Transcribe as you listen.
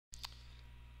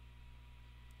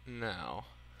Now,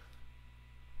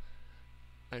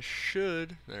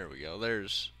 there we go,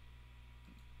 there's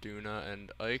Duna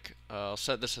and Ike. I'll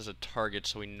set this as a target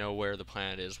so we know where the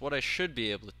planet is. What I should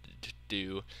be able to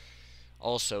do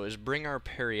also is bring our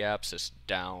periapsis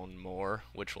down more,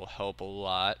 which will help a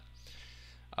lot.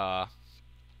 Uh,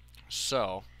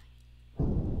 so,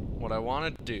 what I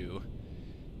want to do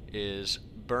is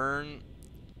burn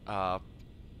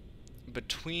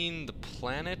between the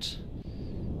planet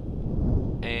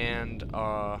and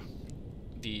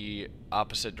the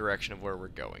opposite direction of where we're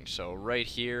going. So right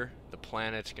here, the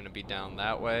planet's going to be down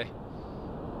that way.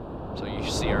 So you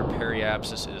see our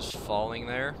periapsis is falling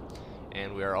there,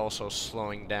 and we are also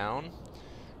slowing down,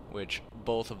 which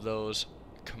both of those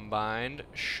combined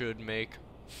should make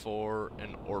for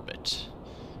an orbit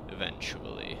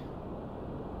eventually.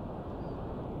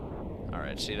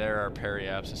 Alright, see there our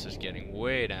periapsis is getting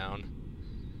way down.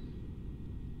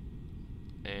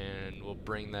 And we'll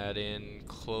bring that in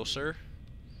closer.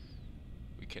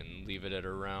 We can leave it at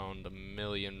around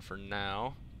 1,000,000 for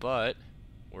now, but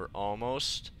we're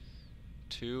almost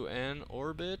to an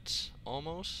orbit.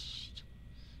 Almost,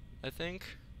 I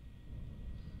think.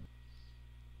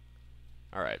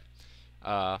 Alright.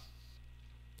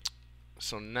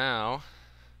 So now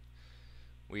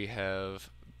we have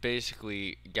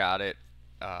basically got it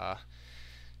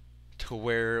to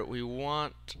where we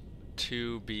want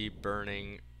to be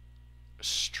burning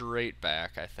straight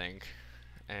back, I think,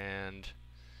 and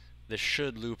this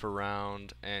should loop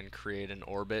around and create an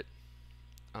orbit.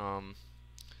 What I'm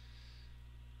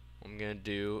going to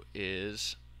do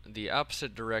is the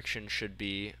opposite direction should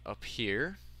be up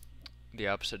here, the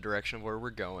opposite direction of where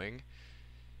we're going,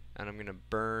 and I'm going to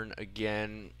burn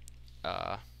again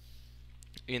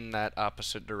in that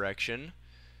opposite direction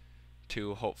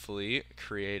to hopefully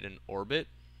create an orbit.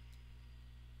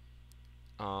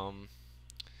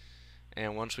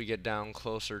 And once we get down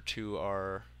closer to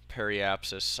our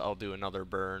periapsis, I'll do another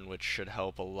burn, which should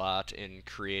help a lot in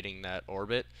creating that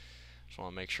orbit. Just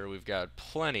want to make sure we've got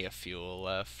plenty of fuel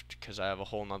left, because I have a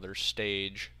whole nother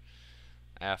stage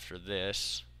after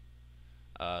this.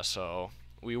 So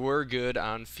we were good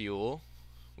on fuel.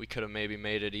 We could have maybe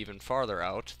made it even farther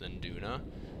out than Duna,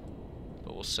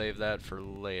 but we'll save that for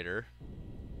later.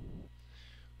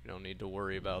 We don't need to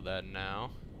worry about that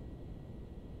now.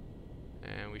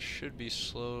 And we should be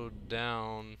slowed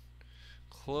down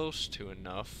close to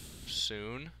enough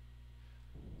soon.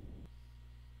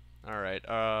 Alright,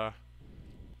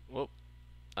 whoop,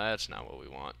 that's not what we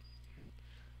want.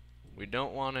 We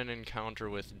don't want an encounter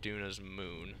with Duna's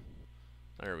moon.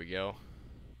 There we go.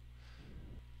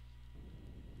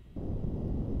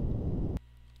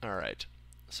 Alright,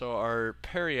 so our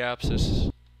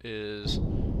periapsis is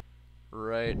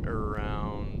right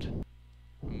around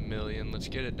 1,000,000. Let's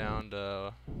get it down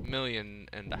to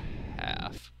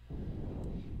 1,500,000.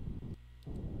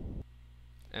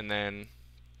 And then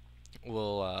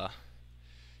we'll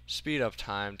speed up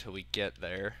time till we get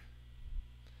there.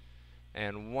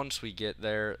 And once we get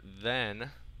there,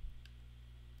 then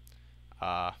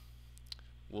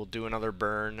we'll do another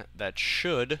burn that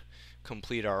should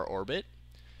complete our orbit.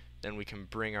 Then we can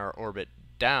bring our orbit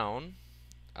down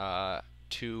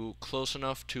to close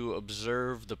enough to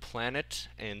observe the planet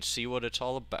and see what it's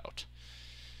all about.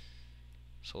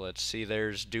 So let's see,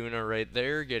 there's Duna right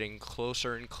there, getting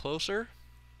closer and closer.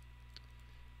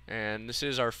 And this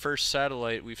is our first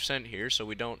satellite we've sent here, so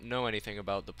we don't know anything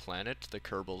about the planet. The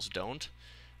Kerbals don't,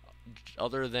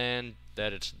 other than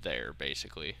that it's there,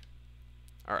 basically.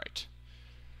 Alright.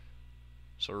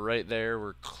 So right there,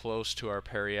 we're close to our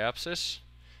periapsis,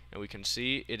 and we can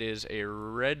see it is a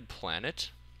red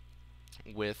planet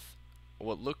with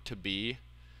what look to be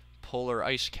polar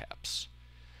ice caps.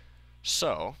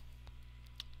 So,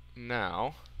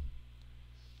 now,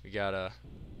 we get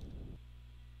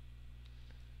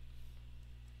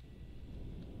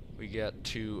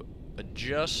to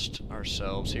adjust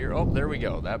ourselves here. Oh, there we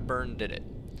go. That burn did it.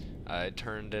 I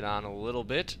turned it on a little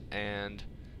bit, and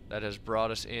that has brought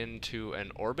us into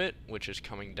an orbit, which is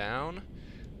coming down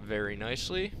very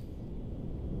nicely.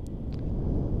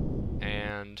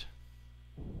 And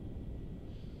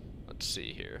let's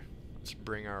see here. Let's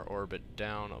bring our orbit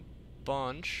down a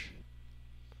bunch.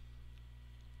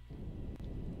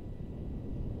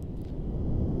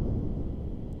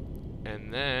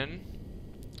 And then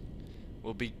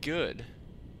we'll be good.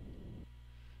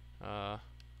 I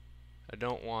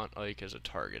don't want Ike as a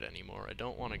target anymore. I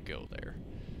don't want to go there.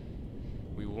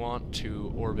 We want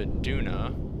to orbit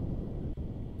Duna.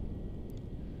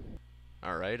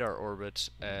 Alright, our orbit's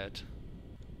at...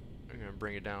 I'm going to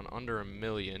bring it down under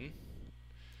 1,000,000.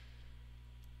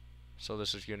 So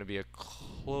this is going to be a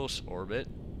close orbit.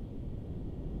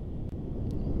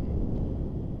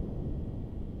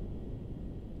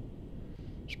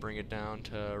 bring it down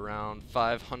to around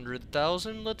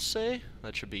 500,000, let's say.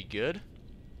 That should be good.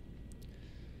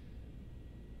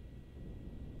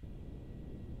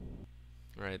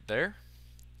 Right there.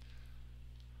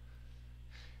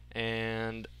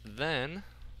 And then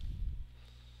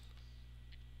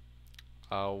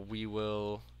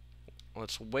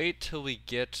let's wait till we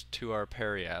get to our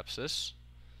periapsis,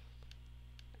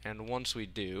 and once we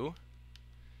do,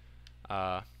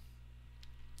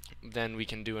 then we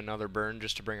can do another burn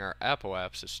just to bring our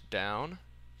apoapsis down.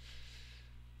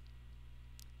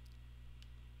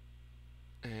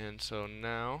 And so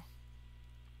now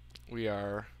we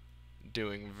are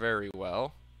doing very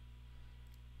well.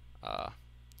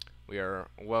 We are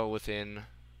well within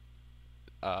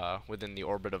the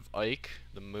orbit of Ike,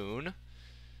 the moon.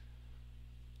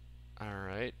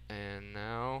 Alright, and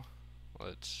now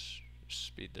let's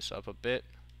speed this up a bit.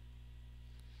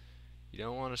 You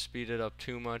don't want to speed it up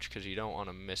too much because you don't want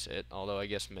to miss it, although I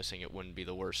guess missing it wouldn't be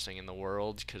the worst thing in the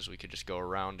world because we could just go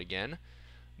around again.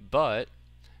 But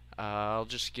I'll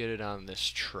just get it on this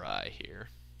try here.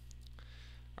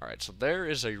 Alright, so there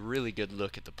is a really good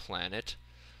look at the planet.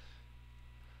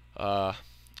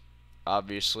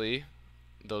 Obviously,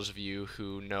 those of you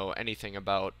who know anything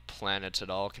about planets at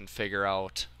all can figure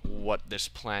out what this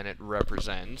planet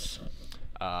represents.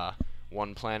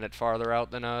 One planet farther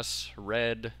out than us,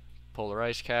 red, polar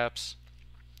ice caps.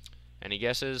 Any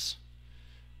guesses?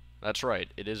 That's right,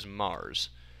 it is Mars.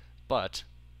 But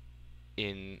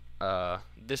in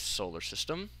this solar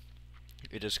system,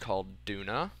 it is called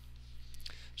Duna.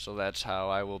 So that's how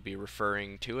I will be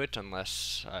referring to it,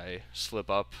 unless I slip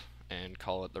up and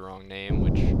call it the wrong name,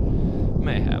 which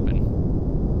may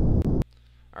happen.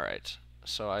 Alright,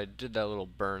 so I did that little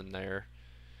burn there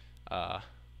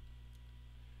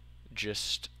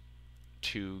just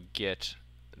to get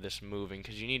this moving,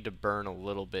 because you need to burn a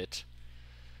little bit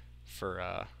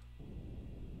for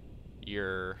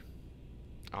your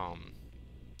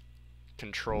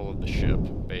control of the ship,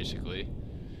 basically.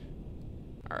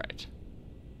 Alright.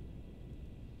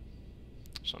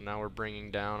 So now we're bringing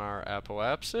down our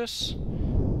apoapsis.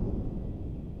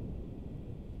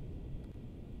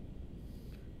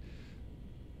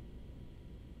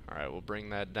 Alright, we'll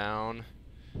bring that down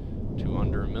to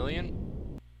under 1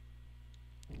 million.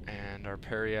 And our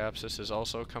periapsis is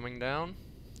also coming down.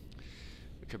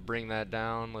 We could bring that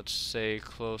down, let's say,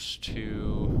 close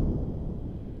to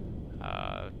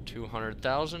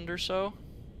 200,000 or so.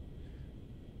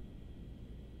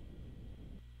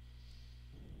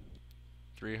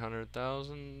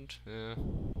 $300,000. Yeah,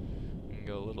 we can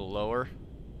go a little lower.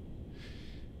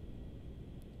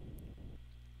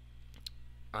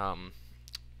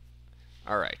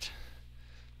 Alright.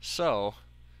 So,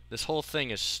 this whole thing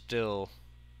is still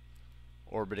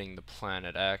orbiting the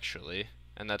planet, actually,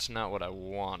 and that's not what I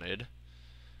wanted.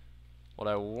 What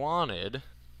I wanted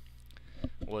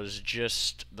was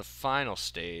just the final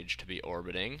stage to be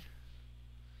orbiting,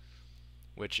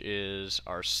 which is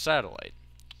our satellite.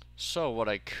 So what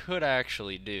I could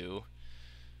actually do,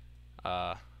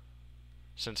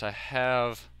 since I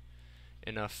have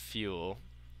enough fuel,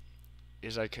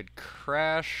 is I could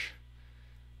crash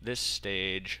this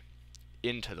stage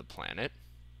into the planet,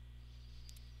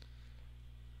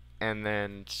 and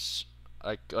then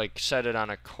like set it on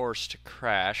a course to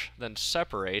crash, then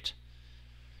separate,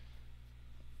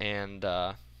 and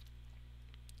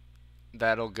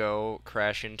that'll go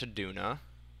crash into Duna,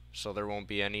 so there won't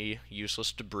be any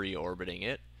useless debris orbiting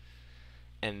it.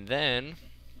 And then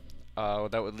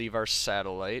that would leave our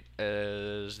satellite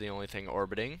as the only thing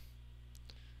orbiting.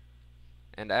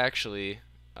 And actually,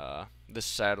 this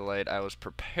satellite, I was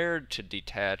prepared to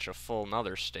detach a full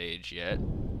another stage yet.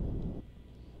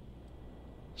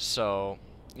 So,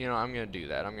 you know, I'm going to do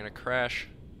that. I'm going to crash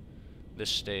this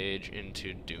stage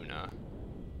into Duna.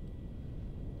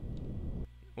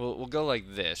 We'll go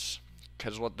like this,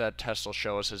 because what that test will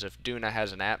show us is if Duna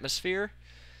has an atmosphere,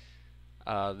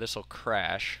 this will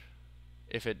crash.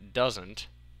 If it doesn't,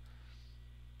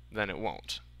 then it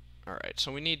won't. Alright,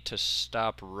 so we need to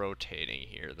stop rotating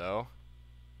here, though.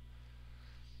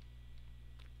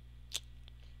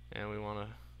 And we want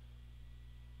to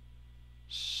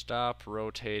stop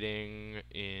rotating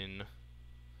in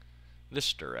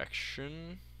this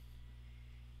direction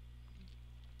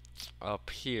up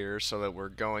here, so that we're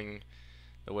going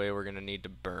the way we're going to need to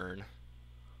burn.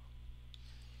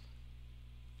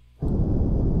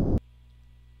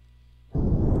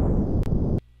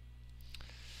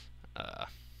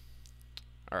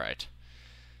 Alright.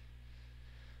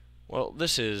 Well,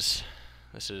 this is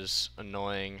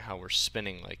annoying how we're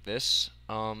spinning like this.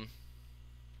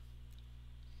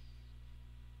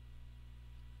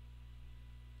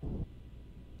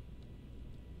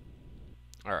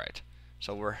 Alright,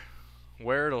 so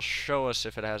where it'll show us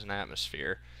if it has an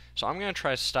atmosphere. So I'm going to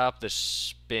try to stop this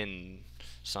spin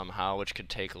somehow, which could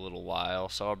take a little while,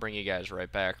 so I'll bring you guys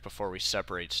right back before we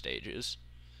separate stages.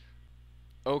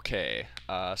 Okay,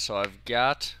 so I've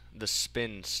got the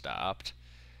spin stopped,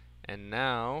 and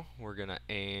now we're going to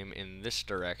aim in this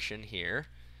direction here,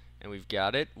 and we've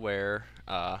got it where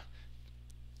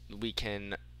we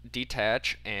can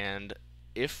detach, and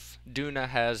if Duna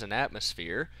has an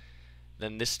atmosphere,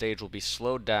 then this stage will be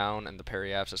slowed down and the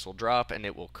periapsis will drop and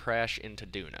it will crash into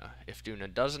Duna. If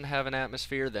Duna doesn't have an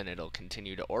atmosphere, then it'll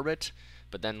continue to orbit,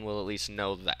 but then we'll at least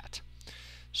know that.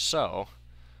 So,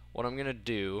 what I'm going to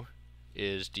do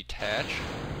is detach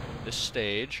this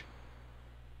stage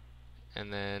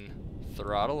and then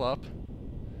throttle up,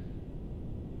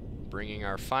 bringing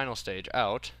our final stage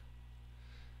out,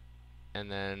 and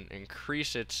then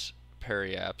increase its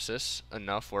periapsis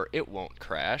enough where it won't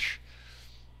crash.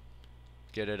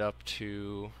 Get it up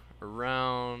to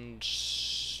around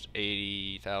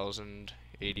 80,000,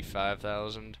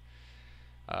 85,000.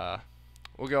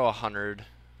 We'll go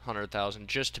 100,000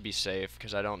 just to be safe,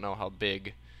 because I don't know how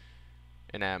big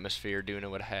an atmosphere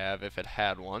Duna would have if it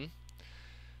had one.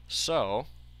 So,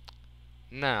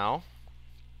 now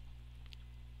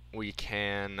we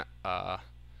can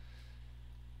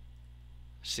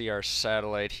see our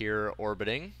satellite here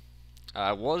orbiting.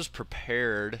 I was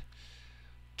prepared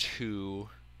to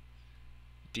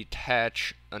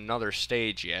detach another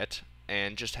stage yet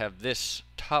and just have this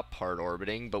top part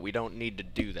orbiting, but we don't need to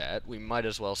do that. We might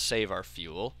as well save our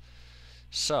fuel.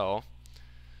 So,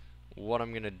 what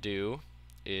I'm going to do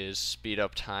is speed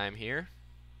up time here,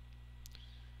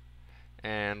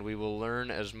 and we will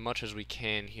learn as much as we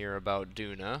can here about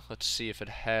Duna. Let's see if it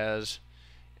has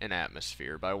an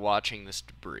atmosphere by watching this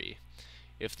debris.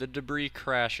 If the debris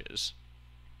crashes,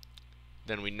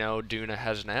 then we know Duna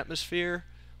has an atmosphere,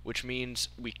 which means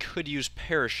we could use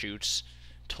parachutes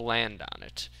to land on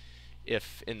it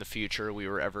if in the future we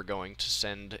were ever going to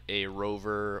send a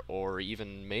rover or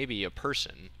even maybe a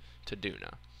person to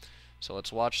Duna. So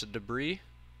let's watch the debris,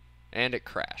 and it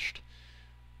crashed.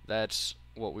 That's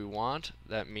what we want.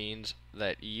 That means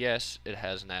that yes, it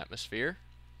has an atmosphere.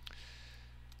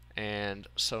 And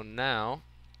so now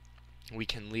we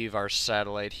can leave our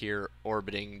satellite here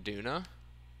orbiting Duna.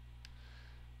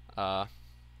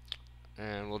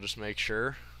 And we'll just make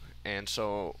sure. And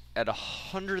so at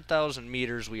 100,000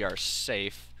 meters we are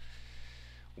safe.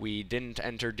 We didn't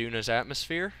enter Duna's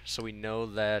atmosphere, so we know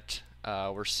that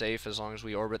we're safe as long as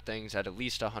we orbit things at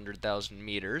least 100,000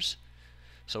 meters.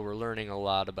 So we're learning a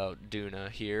lot about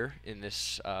Duna here in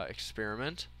this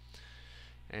experiment.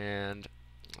 And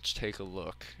let's take a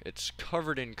look. It's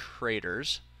covered in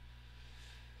craters.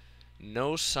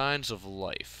 No signs of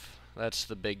life. That's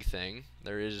the big thing.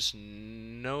 There is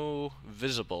no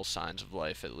visible signs of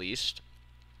life, at least,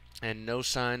 and no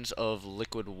signs of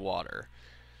liquid water,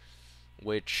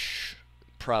 which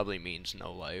probably means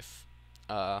no life,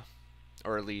 or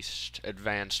at least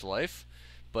advanced life.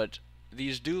 But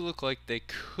these do look like they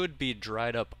could be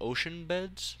dried up ocean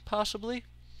beds, possibly,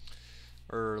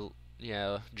 or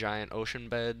yeah, giant ocean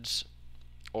beds,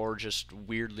 or just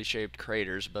weirdly shaped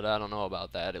craters, but I don't know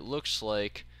about that. It looks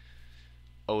like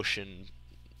oceans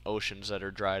that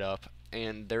are dried up,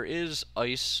 and there is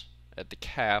ice at the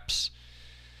caps,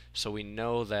 so we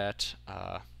know that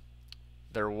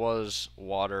there was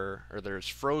water, or there's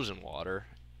frozen water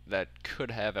that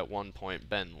could have at one point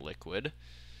been liquid.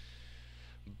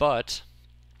 But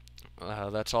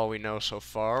that's all we know so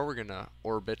far. We're gonna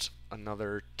orbit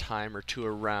another time or two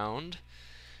around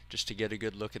just to get a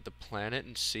good look at the planet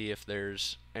and see if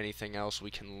there's anything else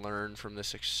we can learn from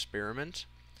this experiment.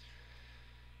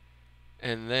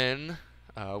 And then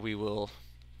we will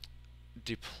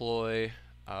deploy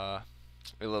a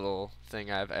little thing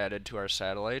I've added to our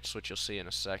satellites, which you'll see in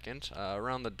a second.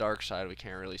 Around the dark side we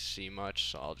can't really see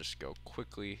much, so I'll just go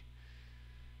quickly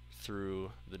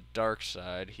through the dark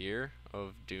side here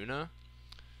of Duna.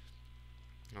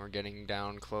 We're getting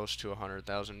down close to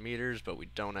 100,000 meters, but we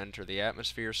don't enter the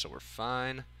atmosphere, so we're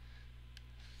fine.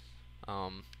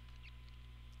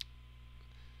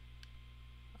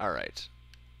 Alright.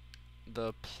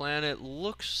 The planet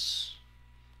looks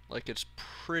like it's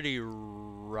pretty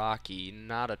rocky,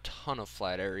 not a ton of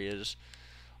flat areas.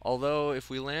 Although, if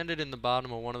we landed in the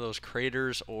bottom of one of those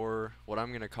craters, or what I'm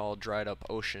going to call dried up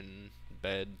ocean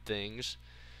bed things,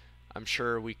 I'm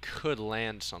sure we could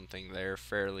land something there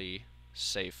fairly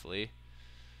safely.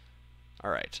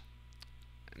 Alright.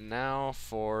 Now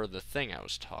for the thing I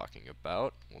was talking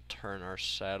about. We'll turn our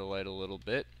satellite a little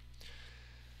bit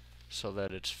so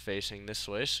that it's facing this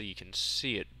way so you can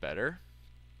see it better.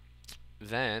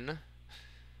 Then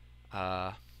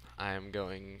I am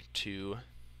going to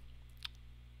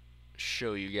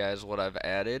show you guys what I've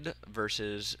added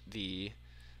versus the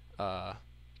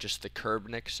just the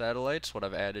Kerbnik satellites, what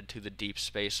I've added to the deep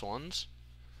space ones.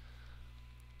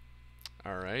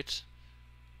 Alright,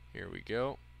 here we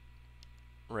go.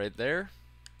 Right there.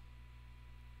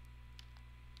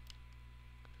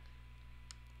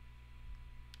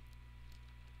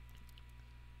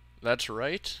 That's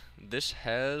right, this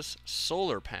has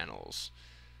solar panels,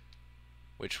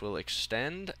 which will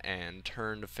extend and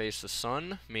turn to face the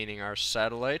sun, meaning our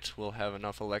satellite will have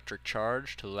enough electric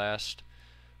charge to last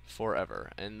forever.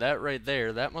 And that right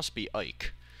there, that must be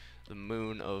Ike, the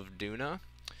moon of Duna.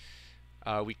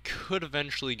 We could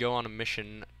eventually go on a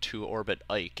mission to orbit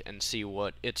Ike and see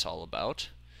what it's all about.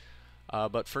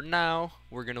 But for now,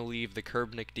 we're going to leave the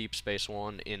Kerbnik Deep Space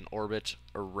One in orbit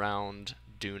around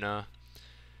Duna,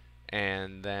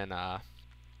 and then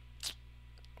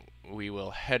we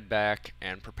will head back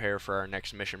and prepare for our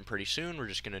next mission pretty soon. We're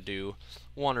just going to do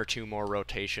 1 or 2 more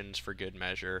rotations for good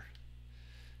measure,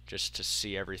 just to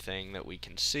see everything that we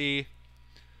can see,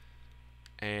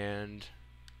 and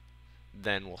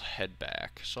then we'll head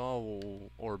back. So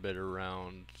I'll orbit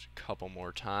around a couple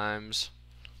more times,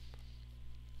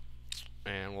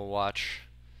 and we'll watch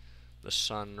the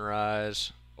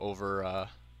sunrise over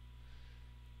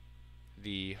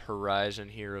the horizon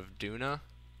here of Duna.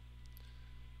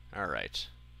 Alright,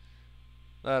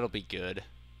 that'll be good.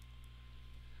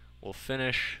 We'll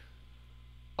finish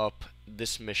up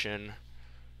this mission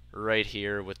right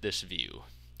here with this view.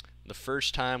 The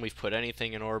first time we've put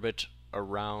anything in orbit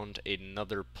around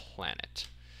another planet.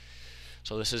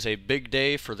 So this is a big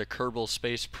day for the Kerbal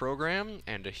space program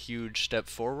and a huge step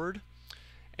forward.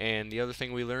 And the other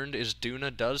thing we learned is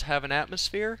Duna does have an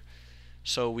atmosphere,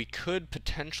 so we could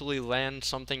potentially land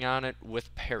something on it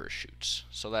with parachutes.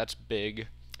 So that's big,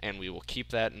 and we will keep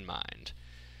that in mind.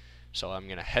 So I'm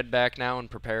going to head back now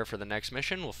and prepare for the next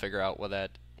mission. We'll figure out what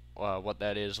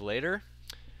that is later.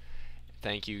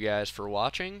 Thank you guys for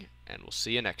watching, and we'll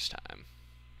see you next time.